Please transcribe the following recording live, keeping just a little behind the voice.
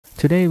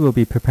Today we'll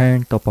be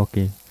preparing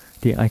tteokbokki,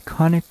 the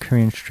iconic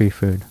Korean street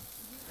food.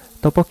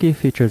 Tteokbokki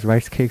features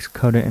rice cakes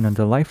coated in a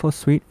delightful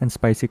sweet and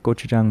spicy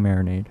gochujang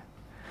marinade.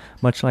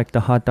 Much like the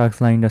hot dogs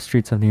lining the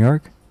streets of New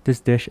York, this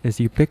dish is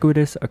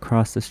ubiquitous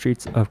across the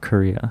streets of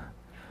Korea.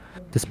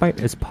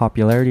 Despite its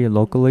popularity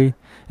locally,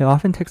 it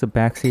often takes a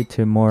backseat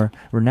to more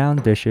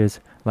renowned dishes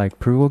like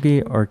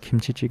bulgogi or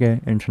kimchi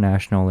jjigae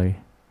internationally.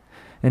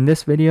 In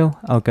this video,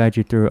 I'll guide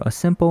you through a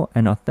simple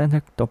and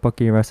authentic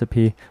tteokbokki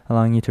recipe,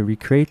 allowing you to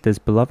recreate this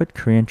beloved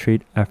Korean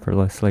treat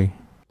effortlessly.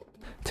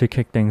 To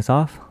kick things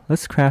off,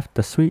 let's craft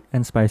the sweet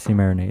and spicy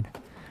marinade.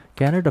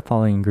 Gather the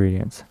following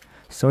ingredients: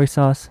 soy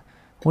sauce,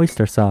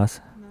 oyster sauce,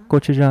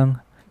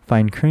 gochujang,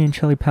 fine Korean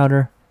chili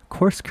powder,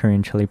 coarse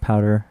Korean chili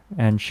powder,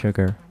 and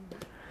sugar.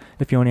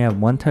 If you only have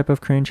one type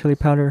of Korean chili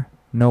powder,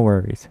 no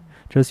worries.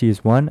 Just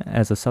use one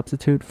as a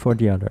substitute for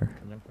the other.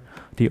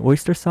 The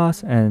oyster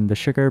sauce and the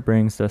sugar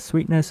brings the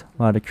sweetness,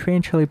 while the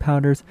Korean chili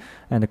powders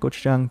and the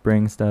gochujang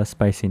brings the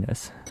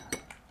spiciness.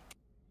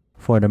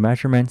 For the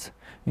measurements,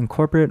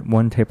 incorporate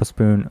 1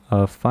 tablespoon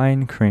of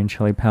fine Korean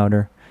chili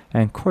powder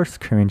and coarse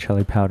Korean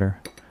chili powder.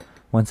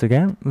 Once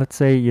again, let's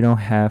say you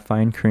don't have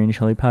fine Korean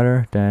chili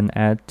powder, then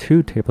add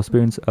 2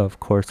 tablespoons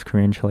of coarse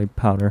Korean chili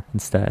powder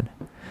instead.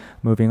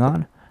 Moving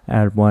on,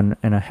 add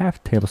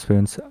 1.5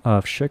 tablespoons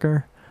of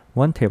sugar,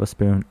 1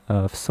 tablespoon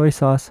of soy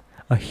sauce,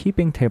 a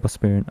heaping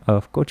tablespoon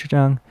of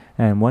gochujang,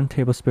 and 1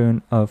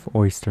 tablespoon of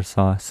oyster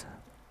sauce.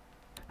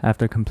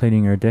 After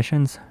completing your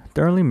additions,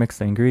 thoroughly mix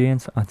the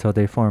ingredients until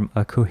they form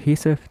a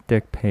cohesive,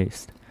 thick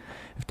paste.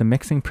 If the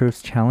mixing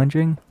proves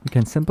challenging, you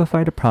can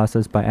simplify the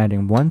process by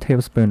adding 1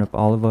 tablespoon of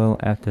olive oil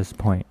at this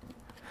point.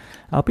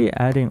 I'll be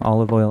adding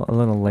olive oil a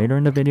little later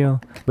in the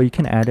video, but you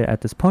can add it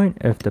at this point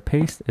if the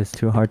paste is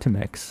too hard to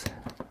mix.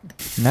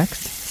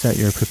 Next, set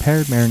your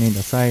prepared marinade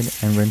aside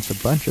and rinse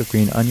a bunch of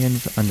green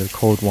onions under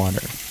cold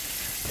water.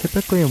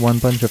 Typically, 1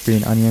 bunch of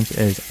green onions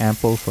is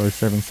ample for a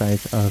serving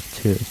size of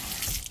 2.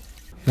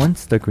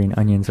 Once the green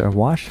onions are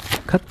washed,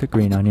 cut the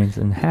green onions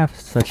in half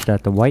such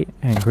that the white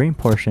and green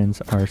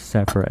portions are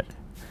separate.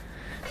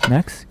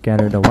 Next,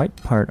 gather the white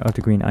part of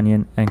the green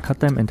onion and cut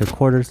them into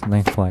quarters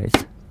lengthwise.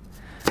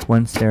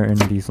 Once they're in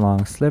these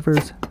long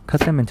slivers,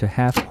 cut them into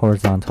half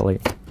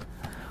horizontally.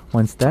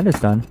 Once that is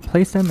done,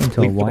 place them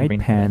into a wide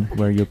pan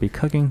where you'll be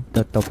cooking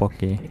the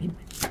tteokbokki.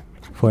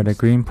 For the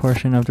green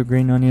portion of the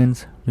green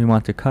onions, we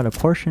want to cut a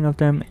portion of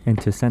them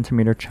into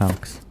centimeter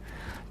chunks.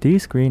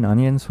 These green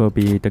onions will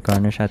be the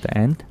garnish at the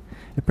end.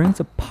 It brings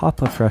a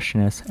pop of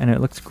freshness, and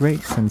it looks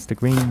great since the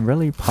green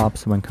really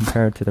pops when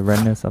compared to the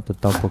redness of the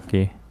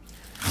tteokbokki.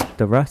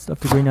 The rest of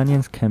the green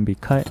onions can be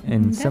cut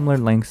in similar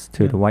lengths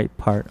to the white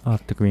part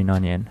of the green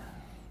onion.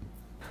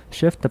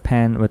 Shift the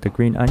pan with the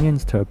green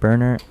onions to a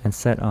burner and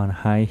set on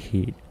high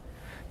heat.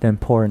 Then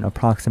pour in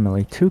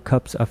approximately 2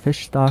 cups of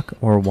fish stock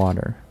or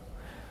water.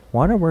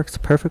 Water works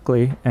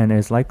perfectly and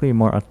is likely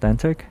more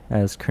authentic,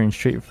 as Korean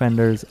street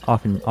vendors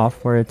often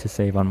offer it to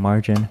save on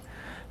margin.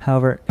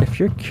 However, if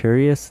you're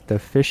curious, the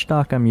fish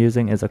stock I'm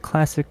using is a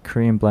classic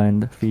Korean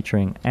blend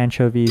featuring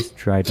anchovies,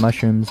 dried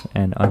mushrooms,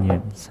 and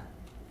onions.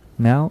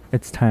 Now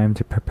it's time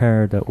to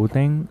prepare the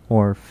Odeng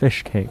or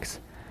fish cakes.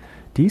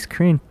 These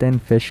Korean thin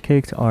fish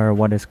cakes are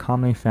what is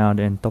commonly found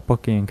in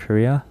tteokbokki in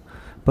Korea,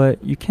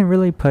 but you can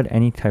really put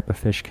any type of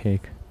fish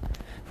cake.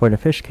 For the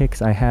fish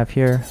cakes I have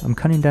here, I'm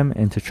cutting them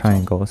into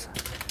triangles.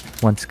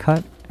 Once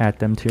cut, add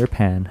them to your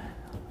pan.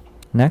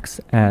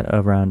 Next, add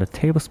around a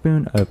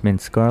tablespoon of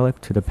minced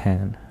garlic to the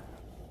pan.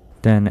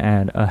 Then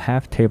add a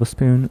half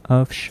tablespoon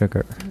of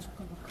sugar.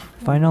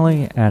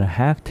 Finally, add a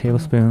half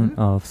tablespoon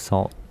of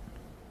salt.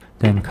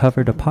 Then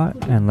cover the pot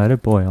and let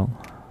it boil.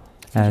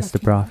 As the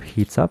broth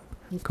heats up,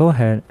 go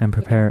ahead and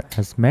prepare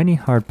as many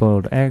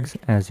hard-boiled eggs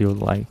as you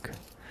like.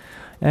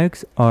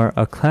 Eggs are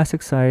a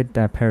classic side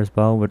that pairs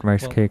well with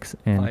rice cakes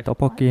in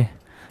tteokbokki.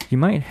 You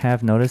might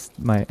have noticed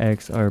my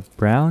eggs are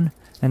brown,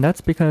 and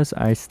that's because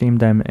I steamed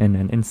them in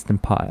an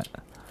instant pot.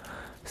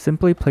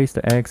 Simply place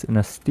the eggs in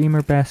a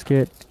steamer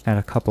basket, add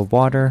a cup of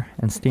water,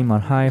 and steam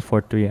on high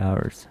for 3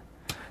 hours.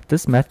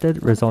 This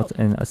method results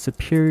in a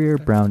superior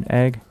brown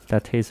egg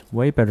that tastes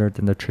way better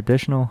than the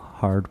traditional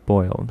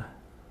hard-boiled.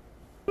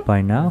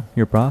 By now,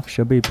 your broth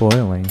should be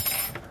boiling.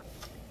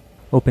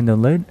 Open the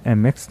lid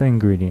and mix the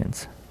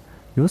ingredients.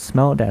 You'll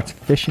smell that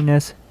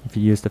fishiness if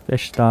you use the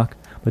fish stock,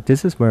 but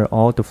this is where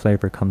all the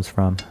flavor comes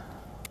from.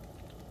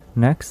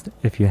 Next,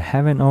 if you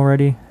haven't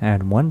already,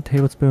 add 1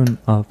 tablespoon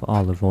of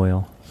olive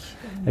oil.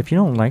 If you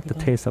don't like the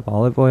taste of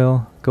olive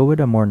oil, go with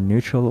a more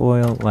neutral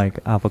oil like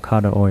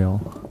avocado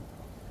oil.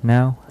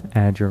 Now,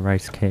 add your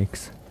rice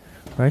cakes.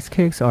 Rice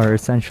cakes are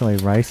essentially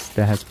rice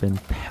that has been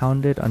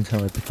pounded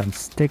until it becomes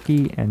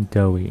sticky and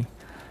doughy.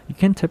 You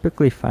can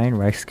typically find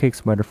rice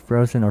cakes whether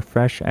frozen or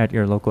fresh at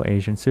your local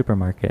Asian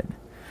supermarket.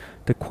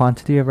 The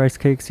quantity of rice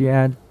cakes you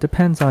add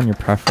depends on your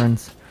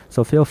preference,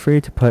 so feel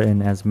free to put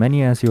in as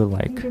many as you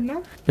like.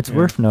 It's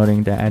worth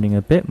noting that adding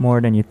a bit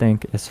more than you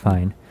think is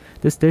fine.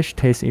 This dish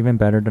tastes even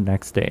better the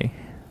next day.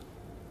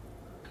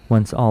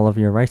 Once all of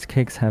your rice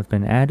cakes have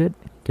been added,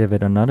 give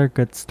it another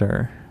good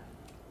stir.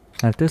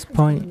 At this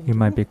point, you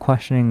might be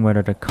questioning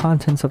whether the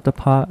contents of the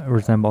pot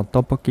resemble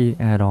tteokbokki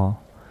at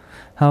all.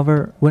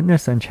 However,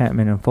 witness the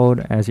enchantment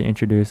unfold as you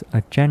introduce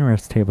a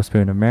generous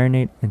tablespoon of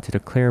marinade into the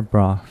clear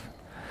broth.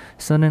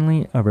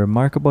 Suddenly, a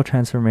remarkable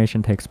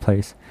transformation takes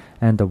place,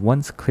 and the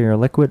once clear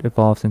liquid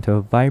evolves into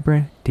a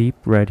vibrant, deep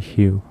red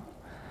hue.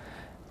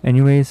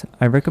 Anyways,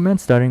 I recommend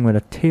starting with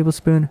a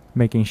tablespoon,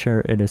 making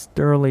sure it is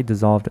thoroughly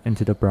dissolved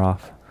into the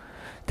broth.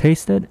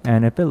 Taste it,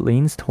 and if it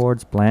leans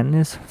towards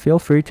blandness, feel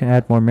free to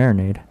add more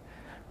marinade.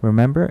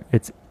 Remember,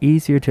 it's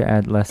easier to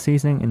add less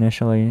seasoning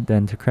initially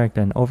than to correct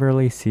an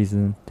overly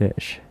seasoned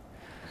dish.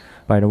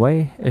 By the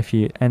way, if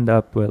you end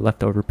up with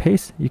leftover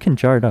paste, you can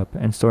jar it up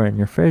and store it in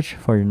your fridge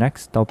for your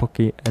next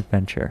tteokbokki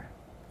adventure.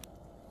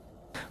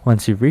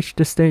 Once you've reached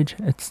this stage,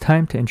 it's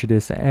time to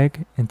introduce the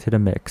egg into the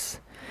mix.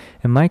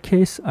 In my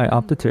case, I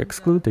opted to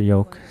exclude the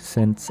yolk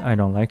since I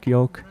don't like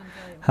yolk.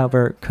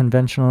 However,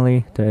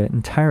 conventionally, the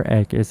entire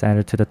egg is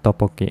added to the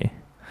tteokbokki.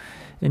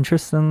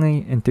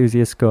 Interestingly,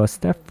 enthusiasts go a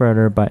step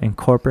further by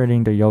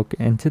incorporating the yolk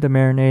into the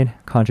marinade,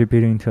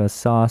 contributing to a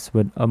sauce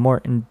with a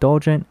more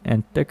indulgent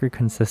and thicker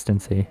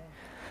consistency.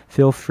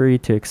 Feel free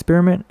to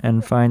experiment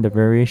and find the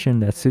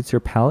variation that suits your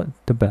palate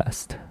the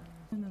best.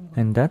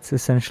 And that's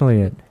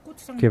essentially it.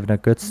 Give it a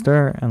good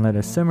stir and let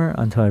it simmer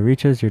until it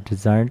reaches your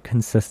desired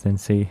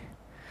consistency.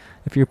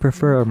 If you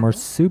prefer a more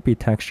soupy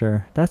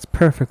texture, that's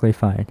perfectly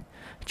fine.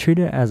 Treat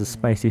it as a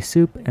spicy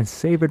soup and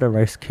savor the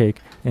rice cake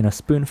in a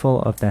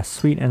spoonful of that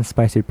sweet and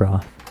spicy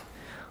broth.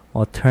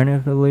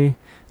 Alternatively,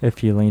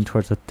 if you lean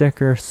towards a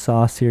thicker,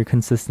 saucier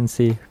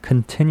consistency,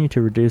 continue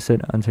to reduce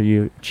it until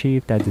you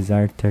achieve that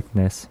desired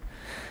thickness.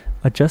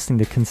 Adjusting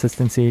the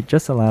consistency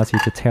just allows you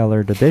to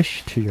tailor the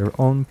dish to your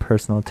own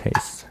personal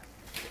tastes.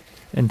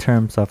 In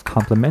terms of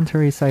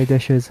complementary side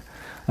dishes,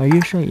 I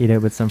usually eat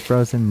it with some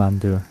frozen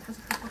mandu.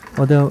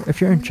 Although, if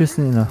you're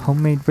interested in a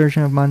homemade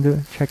version of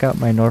mandu, check out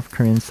my North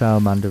Korean style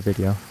mandu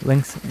video,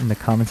 links in the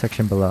comment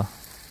section below.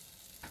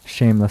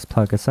 Shameless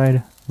plug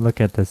aside,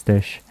 look at this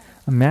dish,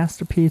 a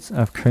masterpiece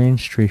of Korean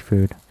street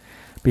food.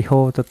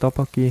 Behold the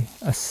tteokbokki,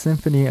 a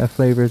symphony of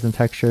flavors and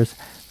textures,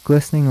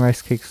 glistening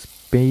rice cakes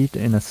bathed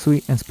in a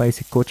sweet and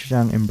spicy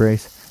gochujang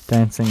embrace,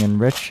 dancing in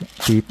rich,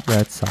 deep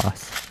red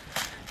sauce.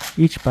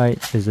 Each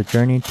bite is a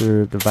journey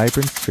through the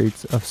vibrant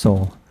streets of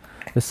Seoul.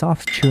 The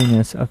soft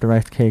chewiness of the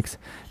rice cakes,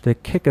 the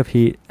kick of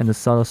heat, and the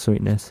subtle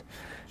sweetness.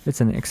 It's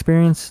an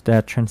experience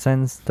that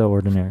transcends the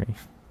ordinary.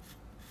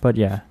 But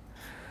yeah,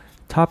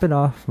 top it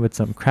off with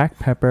some cracked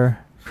pepper,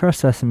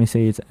 crushed sesame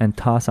seeds, and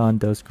toss on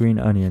those green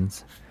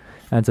onions.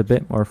 Adds a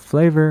bit more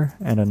flavor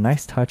and a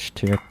nice touch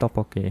to your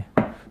tteokbokki.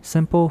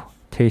 Simple,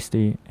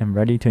 tasty, and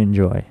ready to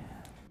enjoy.